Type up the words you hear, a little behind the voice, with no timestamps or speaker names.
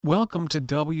Welcome to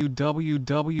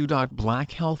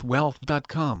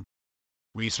www.blackhealthwealth.com.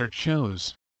 Research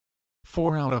shows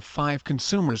 4 out of 5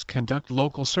 consumers conduct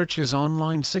local searches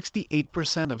online.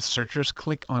 68% of searchers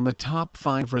click on the top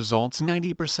 5 results.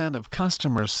 90% of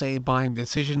customers say buying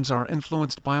decisions are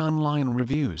influenced by online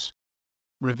reviews.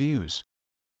 Reviews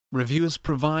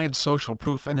provide social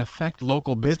proof and affect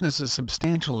local businesses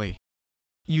substantially.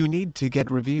 You need to get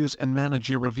reviews and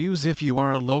manage your reviews if you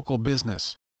are a local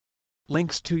business.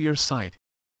 Links to your site.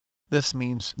 This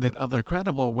means that other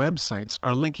credible websites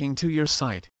are linking to your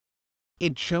site.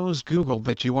 It shows Google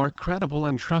that you are credible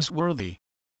and trustworthy.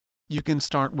 You can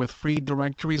start with free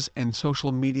directories and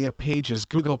social media pages: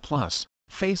 Google+,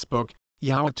 Facebook,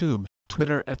 YouTube,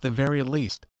 Twitter at the very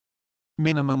least.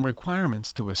 Minimum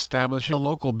requirements to establish a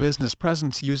local business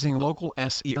presence using local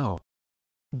SEO.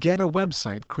 Get a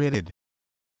website created.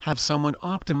 Have someone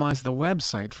optimize the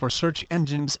website for search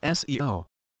engines SEO.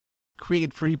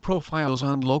 Create free profiles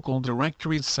on local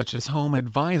directories such as Home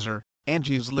Advisor,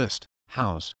 Angie's List,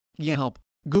 House, Yelp,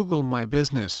 Google My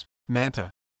Business,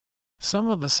 Meta. Some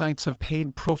of the sites have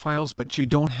paid profiles, but you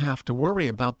don't have to worry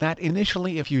about that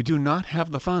initially if you do not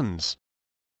have the funds.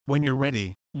 When you're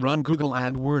ready, run Google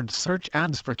AdWords search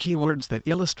ads for keywords that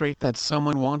illustrate that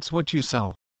someone wants what you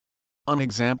sell. An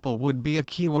example would be a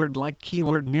keyword like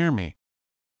keyword near me.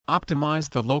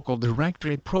 Optimize the local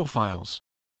directory profiles.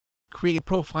 Create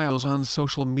profiles on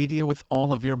social media with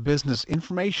all of your business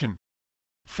information: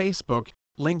 Facebook,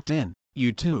 LinkedIn,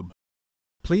 YouTube.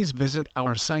 Please visit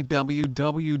our site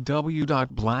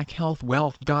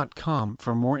www.blackhealthwealth.com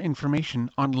for more information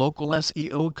on local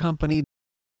SEO Company.